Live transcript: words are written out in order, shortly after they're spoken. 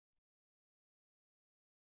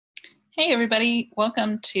Hey everybody,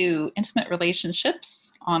 welcome to Intimate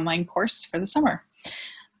Relationships online course for the summer.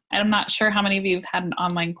 I'm not sure how many of you have had an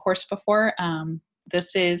online course before.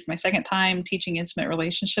 This is my second time teaching intimate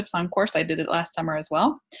relationships on course. I did it last summer as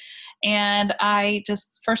well. And I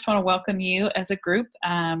just first want to welcome you as a group.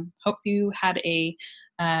 Hope you had a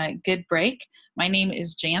good break. My name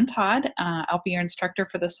is Jan Todd. I'll be your instructor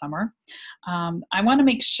for the summer. I want to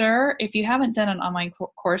make sure, if you haven't done an online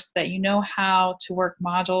course, that you know how to work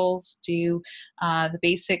modules, do the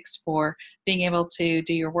basics for being able to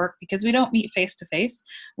do your work, because we don't meet face-to-face.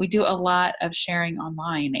 We do a lot of sharing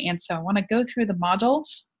online. And so I want to go through the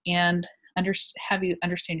modules and have you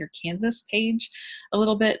understand your Canvas page a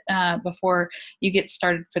little bit before you get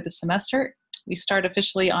started for the semester. We start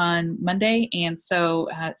officially on Monday, and so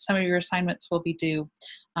some of your assignments will be due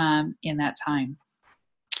in that time.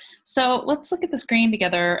 So let's look at the screen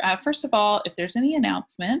together. First of all, if there's any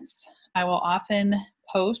announcements, I will often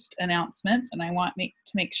post announcements, and I want to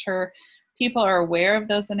make sure people are aware of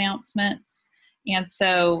those announcements. And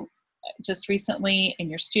so just recently in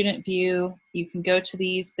your student view, you can go to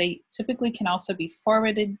these. They typically can also be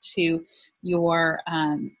forwarded to your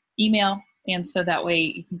email, and so that way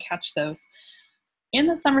you can catch those. In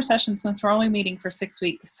the summer session, since we're only meeting for 6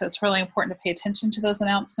 weeks, so it's really important to pay attention to those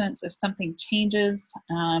announcements. If something changes,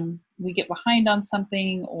 we get behind on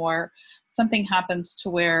something, or something happens to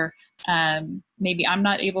where maybe I'm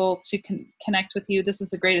not able to connect with you. This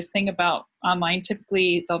is the greatest thing about online.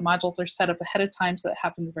 Typically, the modules are set up ahead of time, so that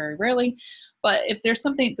happens very rarely. But if there's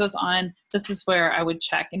something that goes on, this is where I would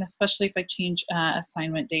check, and especially if I change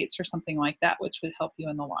assignment dates or something like that, which would help you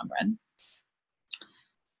in the long run.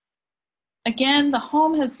 Again, the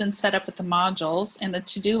home has been set up with the modules, and the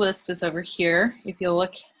to-do list is over here. If you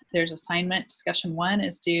look, there's assignment discussion 1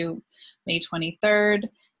 is due May 23rd,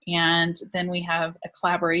 and then we have a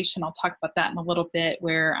collaboration. I'll talk about that in a little bit,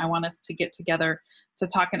 where I want us to get together to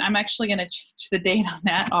talk, and I'm actually going to change the date on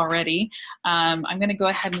that already. I'm going to go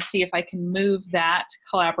ahead and see if I can move that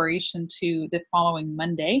collaboration to the following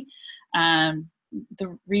Monday.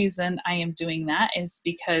 The reason I am doing that is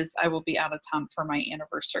because I will be out of town for my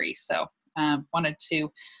anniversary, so wanted to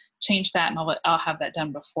change that, and I'll have that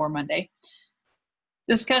done before Monday.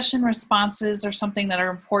 Discussion responses are something that are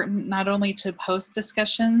important, not only to post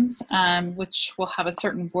discussions, which will have a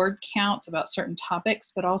certain word count about certain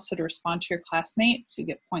topics, but also to respond to your classmates. You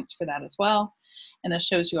get points for that as well. And this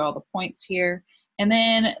shows you all the points here. And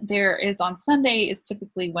then there is, on Sunday is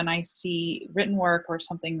typically when I see written work or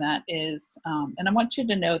something that is, and I want you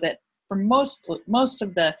to know that for most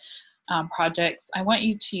of the projects, I want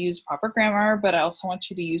you to use proper grammar, but I also want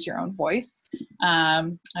you to use your own voice.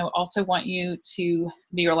 I also want you to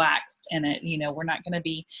be relaxed in it. You know, we're not going to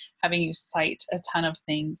be having you cite a ton of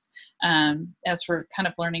things as we're kind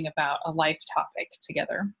of learning about a life topic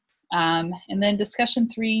together. And then discussion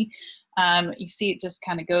 3, you see it just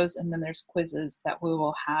kind of goes, and then there's quizzes that we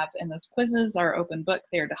will have, and those quizzes are open book.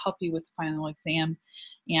 They are to help you with the final exam,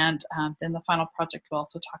 and then the final project we'll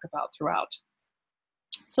also talk about throughout.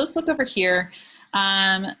 So let's look over here.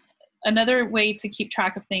 Another way to keep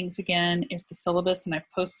track of things, again, is the syllabus, and I've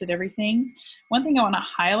posted everything. One thing I want to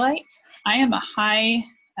highlight, I am a high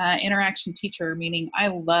interaction teacher, meaning I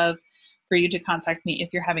love for you to contact me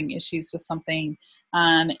if you're having issues with something.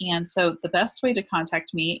 And so the best way to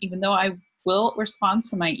contact me, even though I will respond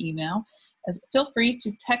to my email, is feel free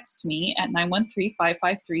to text me at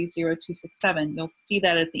 913-553-0267. You'll see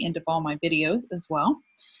that at the end of all my videos as well.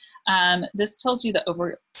 This tells you the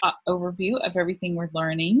overview of everything we're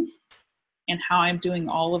learning and how I'm doing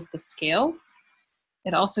all of the scales.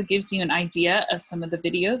 It also gives you an idea of some of the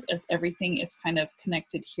videos, as everything is kind of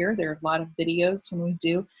connected here. There are a lot of videos when we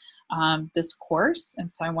do this course,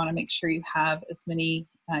 and so I want to make sure you have as many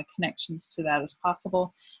connections to that as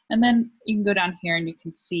possible. And then you can go down here and you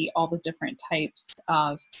can see all the different types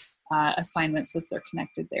of assignments as they're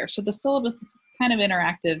connected there. So the syllabus is kind of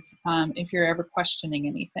interactive if you're ever questioning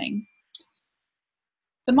anything.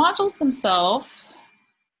 The modules themselves,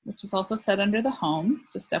 which is also set under the home,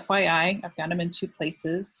 just FYI, I've got them in 2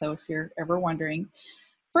 places, so if you're ever wondering.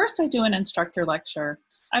 First, I do an instructor lecture.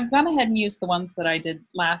 I've gone ahead and used the ones that I did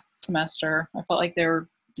last semester. I felt like they were,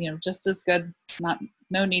 just as good,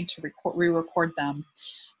 no need to re-record them.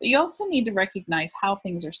 But you also need to recognize how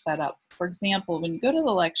things are set up. For example, when you go to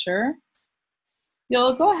the lecture,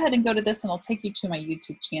 you'll go ahead and go to this, and it'll take you to my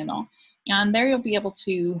YouTube channel. And there you'll be able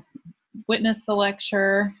to witness the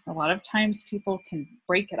lecture. A lot of times people can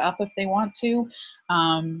break it up if they want to.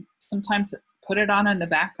 Sometimes put it on in the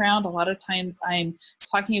background. A lot of times I'm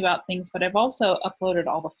talking about things, but I've also uploaded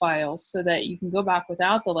all the files so that you can go back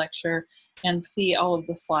without the lecture and see all of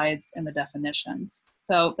the slides and the definitions.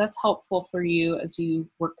 So that's helpful for you as you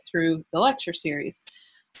work through the lecture series.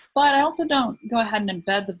 But I also don't go ahead and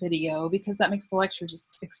embed the video because that makes the lecture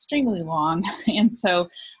just extremely long. And so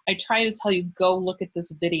I try to tell you, go look at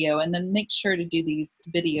this video and then make sure to do these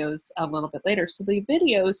videos a little bit later. So the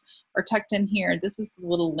videos are tucked in here. This is the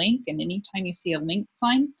little link, and anytime you see a link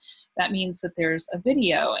sign, that means that there's a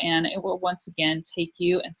video, and it will once again take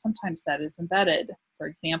you, and sometimes that is embedded. For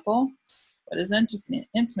example, what is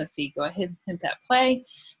intimacy? Go ahead and hit that play,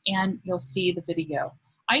 and you'll see the video.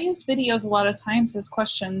 I use videos a lot of times as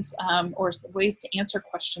questions or ways to answer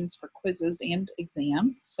questions for quizzes and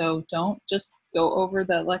exams. So don't just go over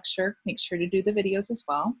the lecture. Make sure to do the videos as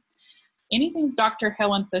well. Anything Dr.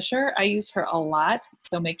 Helen Fisher, I use her a lot,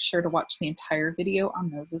 so make sure to watch the entire video on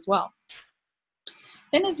those as well.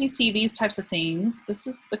 Then as you see these types of things, this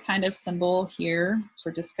is the kind of symbol here for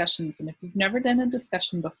discussions. And if you've never done a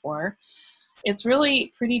discussion before, it's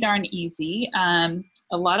really pretty darn easy.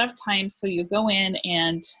 A lot of times, so you go in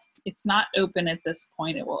and it's not open at this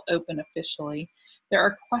point, it will open officially. There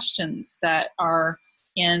are questions that are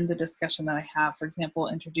in the discussion that I have. For example,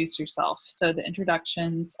 introduce yourself. So the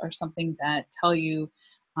introductions are something that tell you,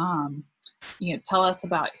 tell us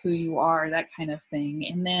about who you are, that kind of thing.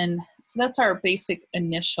 And then, so that's our basic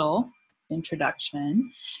initial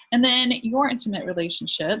introduction. And then your intimate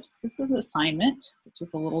relationships. This is an assignment, which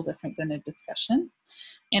is a little different than a discussion.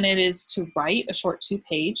 And it is to write a short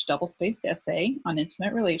 2-page double-spaced essay on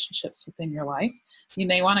intimate relationships within your life. You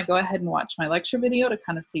may want to go ahead and watch my lecture video to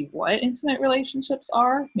kind of see what intimate relationships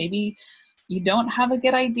are. Maybe you don't have a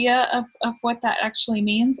good idea of what that actually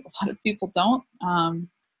means. A lot of people don't.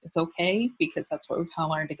 It's okay, because that's what we've kind of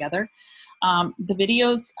learned together. The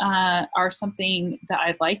videos are something that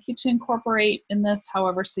I'd like you to incorporate in this,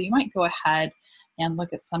 however, so you might go ahead and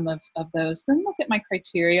look at some of those. Then look at my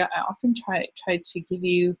criteria. I often try to give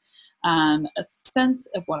you a sense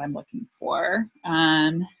of what I'm looking for.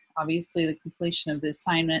 Obviously, the completion of the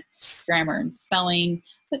assignment, grammar and spelling,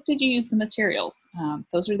 but did you use the materials?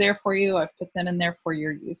 Those are there for you. I've put them in there for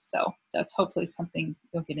your use, so that's hopefully something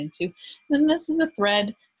you'll get into. And then this is a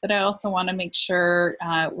thread that I also want to make sure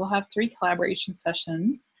we'll have 3 collaboration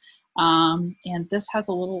sessions. And this has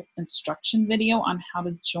a little instruction video on how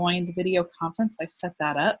to join the video conference. I set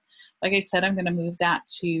that up. Like I said, I'm going to move that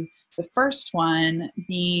to the first one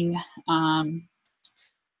being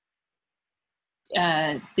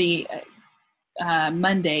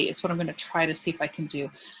Monday is what I'm going to try to see if I can do.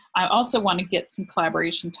 I also want to get some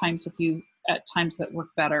collaboration times with you at times that work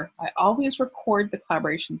better. I always record the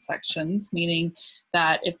collaboration sections, meaning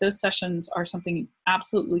that if those sessions are something you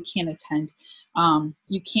absolutely can't attend,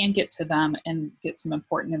 you can get to them and get some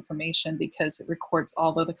important information because it records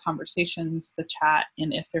all of the conversations, the chat,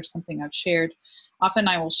 and if there's something I've shared, often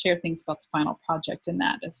I will share things about the final project in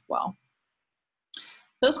that as well.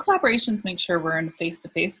 Those collaborations make sure we're in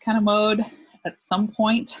face-to-face kind of mode at some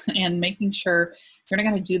point, and making sure you're not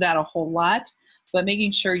going to do that a whole lot, but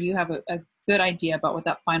making sure you have a good idea about what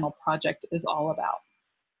that final project is all about.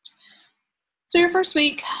 So your first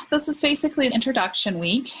week, this is basically an introduction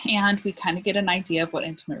week, and we kind of get an idea of what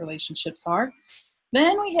intimate relationships are.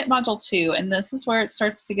 Then we hit module 2, and this is where it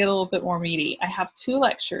starts to get a little bit more meaty. I have 2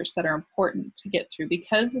 lectures that are important to get through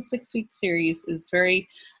because the 6-week series is very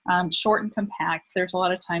short and compact. There's a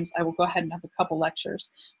lot of times I will go ahead and have a couple lectures.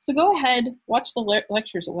 So go ahead, watch the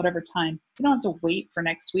lectures at whatever time. You don't have to wait for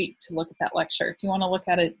next week to look at that lecture. If you want to look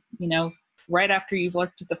at it, right after you've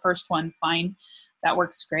looked at the first one, fine, that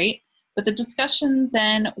works great. But the discussion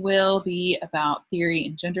then will be about theory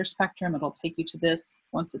and gender spectrum. It'll take you to this.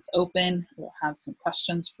 Once it's open, we'll have some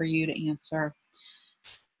questions for you to answer.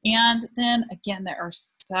 And then again, there are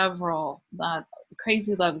several. The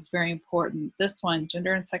crazy love is very important. This one,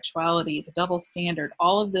 gender and sexuality, the double standard,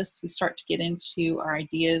 all of this, we start to get into our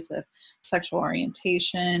ideas of sexual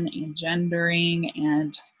orientation and gendering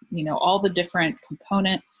and all the different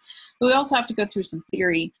components. But we also have to go through some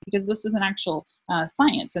theory because this is an actual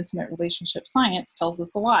science. Intimate relationship science tells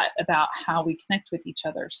us a lot about how we connect with each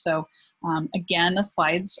other. So again, the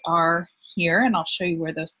slides are here, and I'll show you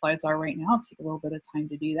where those slides are right now. I'll take a little bit of time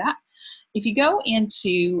to do that. If you go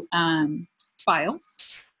into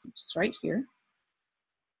files, which is right here,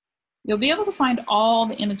 you'll be able to find all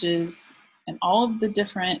the images and all of the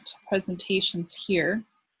different presentations here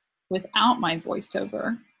without my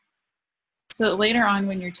voiceover. So that later on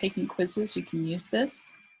when you're taking quizzes, you can use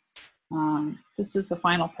this. This is the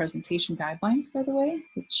final presentation guidelines, by the way,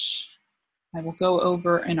 which I will go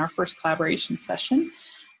over in our first collaboration session.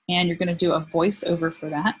 And you're going to do a voiceover for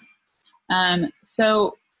that.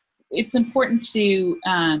 So it's important to,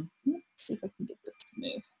 let's see if I can get this to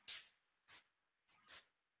move.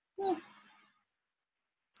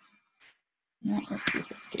 Now, let's see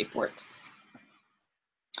if escape works.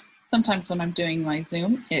 Sometimes when I'm doing my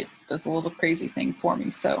Zoom, it does a little crazy thing for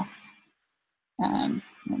me. So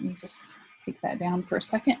let me just take that down for a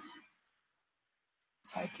second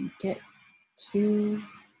so I can get to,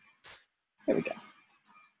 there we go.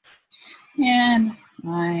 And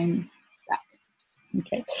I'm back.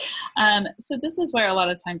 Okay, so this is where a lot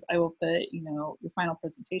of times I will put, you know, your final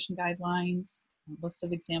presentation guidelines, a list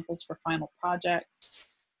of examples for final projects,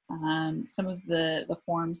 some of the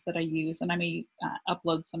forms that I use, and I may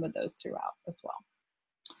upload some of those throughout as well.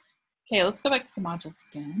 Okay, let's go back to the modules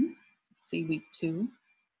again. See week 2.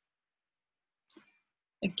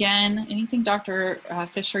 Again, anything Dr.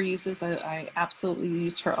 Fisher uses, I absolutely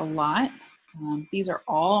use her a lot. These are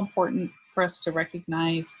all important for us to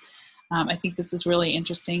recognize. I think this is really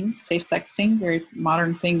interesting. Safe sexting, very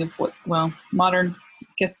modern thing of what, well, modern,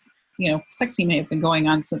 I guess, you know, sexting may have been going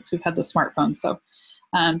on since we've had the smartphone. So,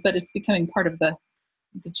 but it's becoming part of the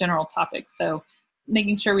general topic. So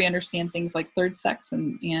making sure we understand things like third sex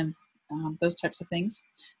and those types of things.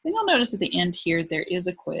 Then you'll notice at the end here, there is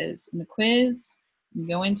a quiz. And the quiz, you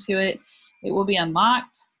go into it, it will be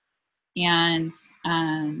unlocked. And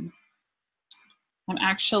I'm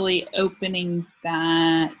actually opening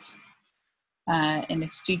that, and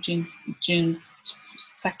it's due June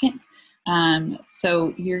 2nd.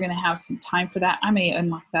 So you're going to have some time for that. I may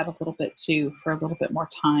unlock that a little bit too for a little bit more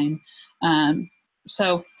time.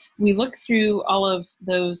 So we look through all of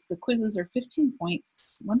those. The quizzes are 15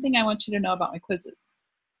 points. One thing I want you to know about my quizzes: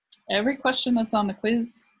 every question that's on the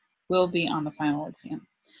quiz will be on the final exam.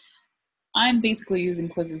 I'm basically using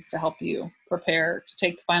quizzes to help you prepare to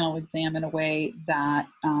take the final exam in a way that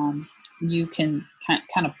you can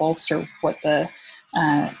kind of bolster what the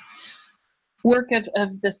work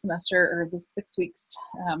of this semester or the 6 weeks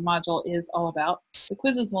module is all about. The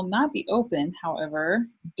quizzes will not be open, however,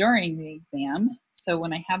 during the exam. So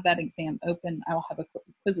when I have that exam open, I will have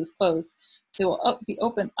quizzes closed. They will be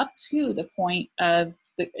open up to the point of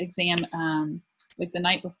the exam, like the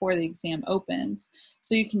night before the exam opens,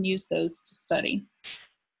 so you can use those to study.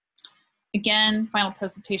 Again, final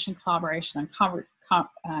presentation, collaboration, and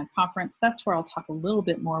conference. That's where I'll talk a little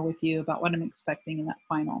bit more with you about what I'm expecting in that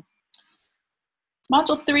final.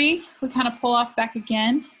 Module 3, we kind of pull off back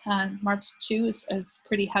again. March 2 is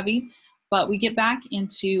pretty heavy, but we get back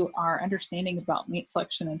into our understanding about mate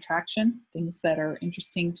selection and attraction, things that are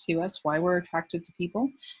interesting to us, why we're attracted to people.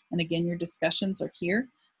 And again, your discussions are here.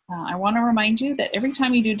 I want to remind you that every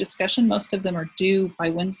time you do discussion, most of them are due by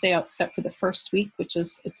Wednesday, except for the first week, which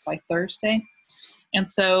is it's by Thursday. And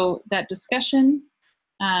so that discussion,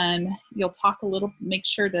 you'll talk a little, make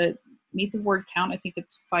sure to meet the word count. I think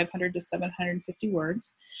it's 500 to 750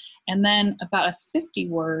 words. And then about a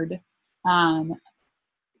 50-word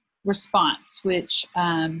response, which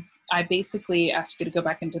I basically ask you to go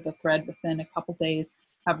back into the thread within a couple days,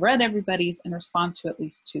 have read everybody's, and respond to at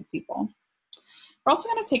least 2 people. We're also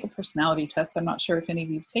going to take a personality test. I'm not sure if any of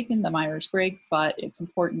you have taken the Myers-Briggs, but it's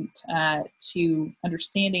important to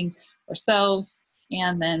understanding ourselves.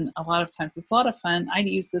 And then a lot of times it's a lot of fun. I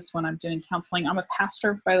use this when I'm doing counseling. I'm a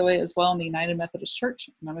pastor, by the way, as well in the United Methodist Church.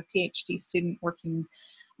 And I'm a PhD student working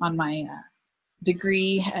on my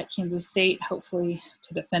degree at Kansas State, hopefully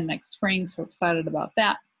to defend next spring. So we're excited about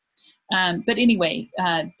that. But anyway,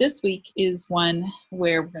 this week is one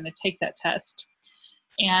where we're going to take that test.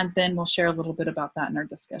 And then we'll share a little bit about that in our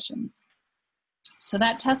discussions. So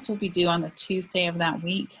that test will be due on the Tuesday of that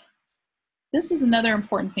week. This is another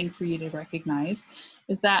important thing for you to recognize,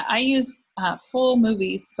 is that I use full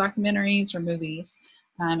movies, documentaries or movies,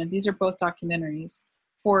 and these are both documentaries,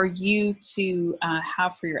 for you to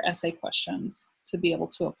have for your essay questions to be able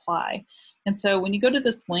to apply. And so when you go to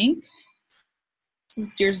this link, this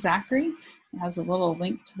is Dear Zachary. It has a little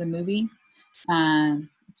link to the movie.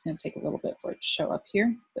 It's going to take a little bit for it to show up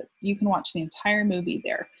here, but you can watch the entire movie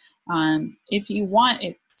there. If you want,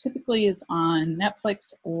 it typically is on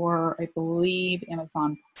Netflix or I believe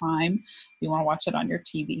Amazon Prime if you want to watch it on your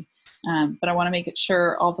TV. But I want to make it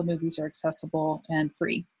sure all the movies are accessible and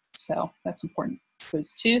free. So that's important.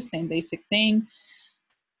 Quiz 2, same basic thing.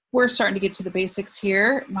 We're starting to get to the basics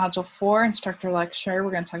here. Module 4, instructor lecture.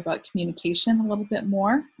 We're going to talk about communication a little bit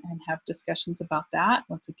more and have discussions about that.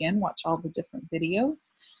 Once again, watch all the different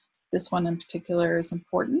videos. This one in particular is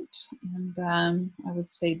important. And I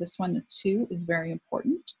would say this one too is very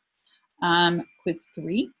important. Quiz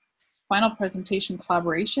 3, final presentation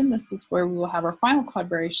collaboration. This is where we will have our final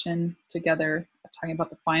collaboration together, talking about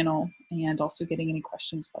the final and also getting any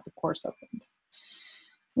questions about the course opened.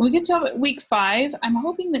 When we get to week 5, I'm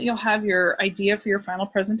hoping that you'll have your idea for your final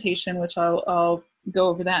presentation, which I'll go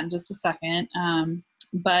over that in just a second.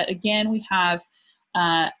 But again, we have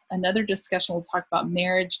another discussion. We'll talk about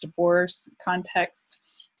marriage, divorce, context.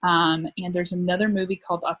 And there's another movie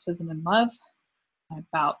called Autism in Love.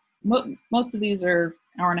 About most of these are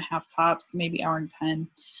hour and a half tops, maybe hour and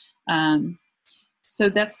 10. So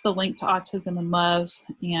that's the link to Autism in Love,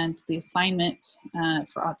 and the assignment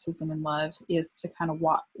for Autism in Love is to kind of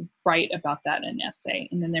write about that in an essay,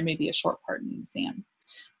 and then there may be a short part in the exam.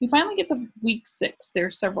 We finally get to week 6. There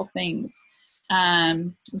are several things.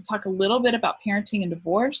 We talk a little bit about parenting and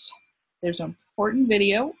divorce. There's an important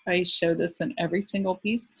video. I show this in every single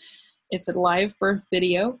piece. It's a live birth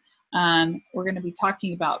video. We're going to be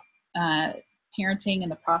talking about parenting and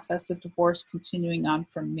the process of divorce, continuing on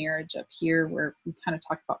from marriage up here, where we kind of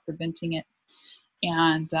talk about preventing it.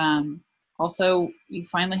 And also, you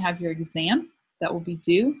finally have your exam that will be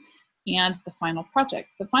due, and the final project.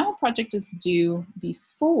 The final project is due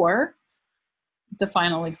before the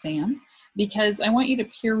final exam, because I want you to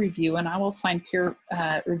peer review, and I will assign peer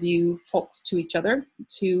review folks to each other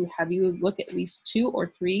to have you look at least 2 or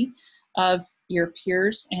 3 of your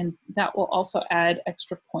peers, and that will also add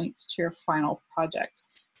extra points to your final project.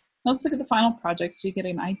 Let's look at the final project so you get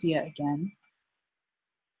an idea again.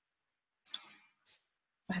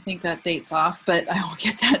 I think that date's off, but I will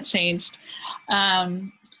get that changed.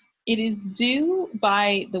 It is due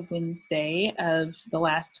by the Wednesday of the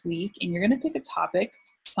last week, and you're going to pick a topic,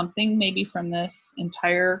 something maybe from this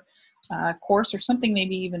entire course, or something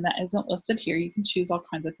maybe even that isn't listed here. You can choose all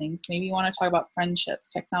kinds of things. Maybe you want to talk about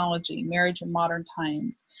friendships, technology, marriage in modern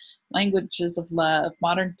times, languages of love,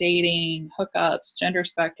 modern dating, hookups, gender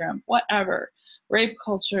spectrum, whatever, rape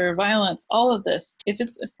culture, violence, all of this. If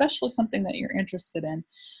it's especially something that you're interested in,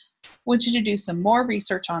 I want you to do some more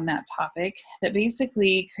research on that topic that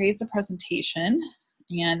basically creates a presentation.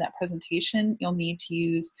 And that presentation, you'll need to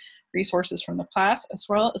use resources from the class as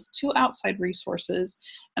well as 2 outside resources.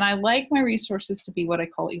 And I like my resources to be what I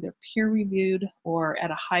call either peer-reviewed or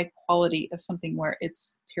at a high quality of something where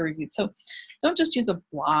it's peer-reviewed. So don't just use a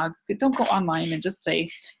blog. Don't go online and just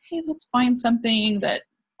say, hey, let's find something that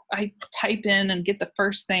I type in and get the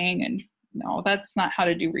first thing. And no, that's not how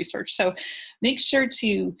to do research. So make sure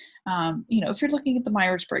to, if you're looking at the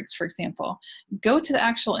Myers-Briggs, for example, go to the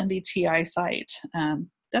actual MBTI site.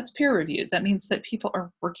 That's peer reviewed. That means that people are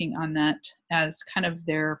working on that as kind of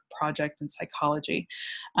their project in psychology.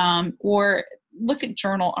 Or look at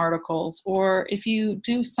journal articles, or if you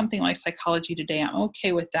do something like Psychology Today, I'm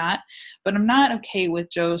okay with that, but I'm not okay with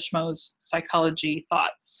Joe Schmo's psychology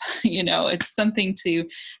thoughts. It's something to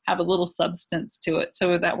have a little substance to it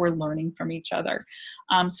so that we're learning from each other.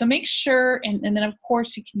 So make sure, and then of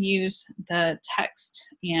course you can use the text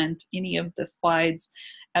and any of the slides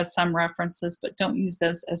as some references, but don't use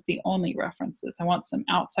those as the only references. I want some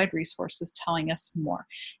outside resources telling us more.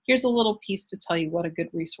 Here's a little piece to tell you what a good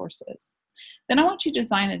resource is. Then I want you to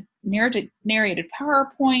design a narrated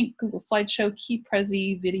PowerPoint, Google Slideshow, Key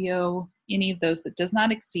Prezi, video, any of those that does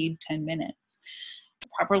not exceed 10 minutes.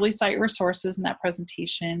 Properly cite your resources in that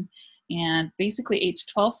presentation, and basically 8 to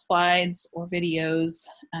 12 slides or videos.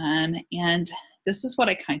 And this is what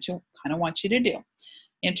I kind of want you to do.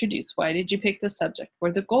 Introduce. Why did you pick this subject? What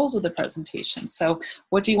are the goals of the presentation? So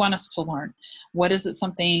what do you want us to learn? What is it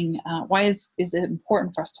why is it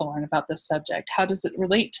important for us to learn about this subject? How does it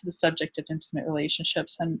relate to the subject of intimate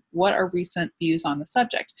relationships? And what are recent views on the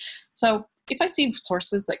subject? So if I see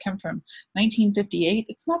sources that come from 1958,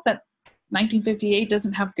 it's not that 1958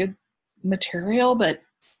 doesn't have good material, but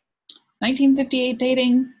 1958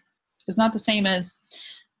 dating is not the same as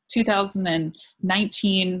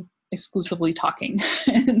 2019 exclusively talking.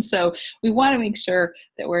 And so we want to make sure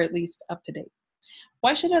that we're at least up to date.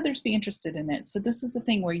 Why should others be interested in it? So this is the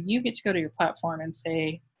thing where you get to go to your platform and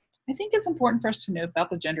say, I think it's important for us to know about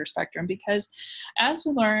the gender spectrum, because as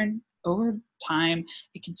we learn over time,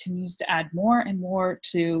 it continues to add more and more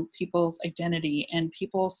to people's identity, and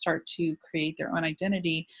people start to create their own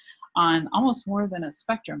identity on almost more than a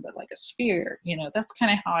spectrum, but like a sphere. That's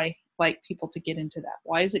kind of how I like people to get into that.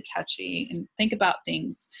 Why is it catchy? And think about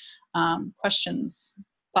things, questions,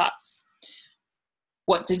 thoughts.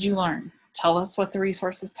 What did you learn? Tell us what the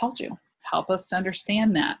resources told you. Help us to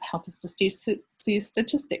understand that. Help us to see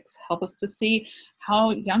statistics. Help us to see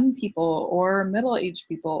how young people or middle-aged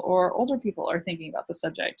people or older people are thinking about the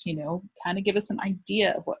subject. Kind of give us an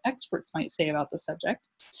idea of what experts might say about the subject.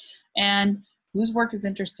 And whose work is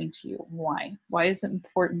interesting to you? Why? Why is it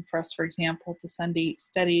important for us, for example, to study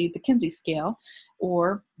the Kinsey scale?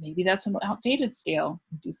 Or maybe that's an outdated scale.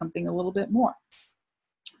 Do something a little bit more.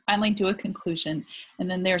 Finally, do a conclusion. And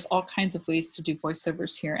then there's all kinds of ways to do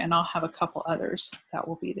voiceovers here, and I'll have a couple others that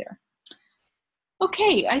will be there.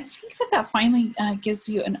 Okay, I think that finally gives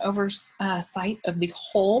you an oversight of the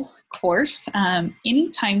whole course.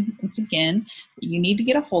 Anytime, once again, you need to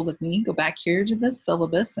get a hold of me, go back here to the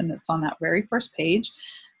syllabus, and it's on that very first page.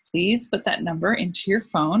 Please put that number into your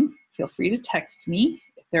phone. Feel free to text me.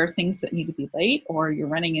 If there are things that need to be late or you're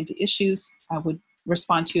running into issues, I would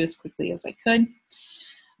respond to you as quickly as I could.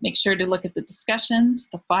 Make sure to look at the discussions,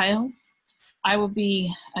 the files. I will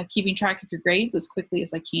be keeping track of your grades as quickly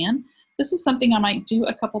as I can. This is something I might do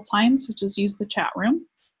a couple times, which is use the chat room.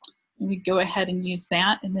 And we go ahead and use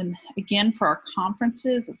that. And then again, for our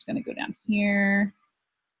conferences, I'm just going to go down here.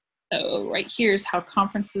 Oh, right here is how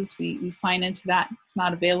conferences, we sign into that. It's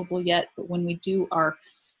not available yet, but when we do our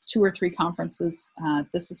 2 or 3 conferences,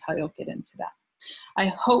 this is how you'll get into that. I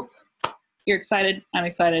hope you're excited. I'm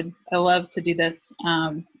excited. I love to do this.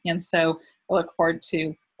 And so I look forward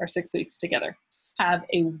to our 6 weeks together. Have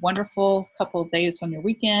a wonderful couple of days on your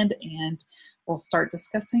weekend, and we'll start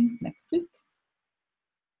discussing next week.